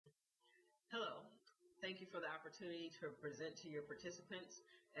Thank you for the opportunity to present to your participants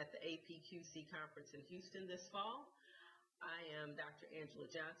at the APQC conference in Houston this fall. I am Dr. Angela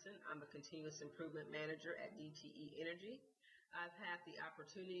Johnson. I'm a Continuous Improvement Manager at DTE Energy. I've had the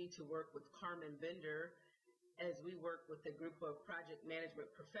opportunity to work with Carmen Bender as we work with a group of project management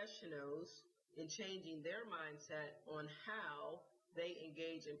professionals in changing their mindset on how they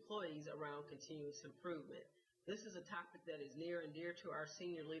engage employees around continuous improvement. This is a topic that is near and dear to our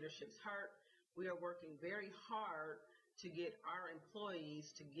senior leadership's heart. We are working very hard to get our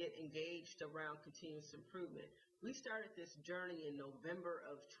employees to get engaged around continuous improvement. We started this journey in November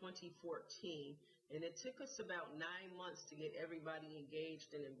of 2014, and it took us about 9 months to get everybody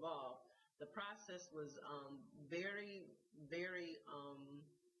engaged and involved. The process was very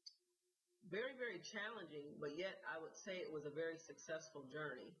challenging, but yet I would say it was a very successful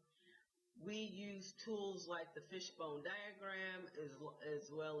journey. We use tools like the fishbone diagram,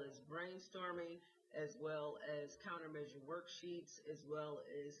 as well as brainstorming, as well as countermeasure worksheets, as well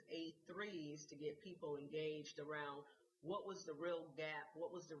as A3s to get people engaged around what was the real gap,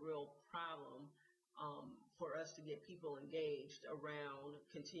 what was the real problem for us to get people engaged around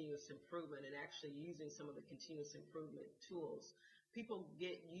continuous improvement and actually using some of the continuous improvement tools. People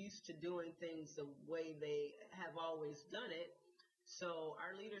get used to doing things the way they have always done it. So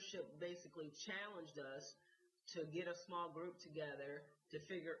our leadership basically challenged us to get a small group together to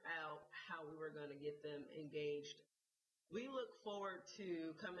figure out how we were going to get them engaged. We look forward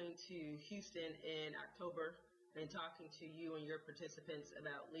to coming to Houston in October and talking to you and your participants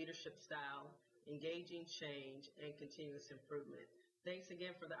about leadership style, engaging change, and continuous improvement. Thanks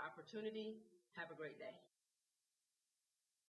again for the opportunity. Have a great day.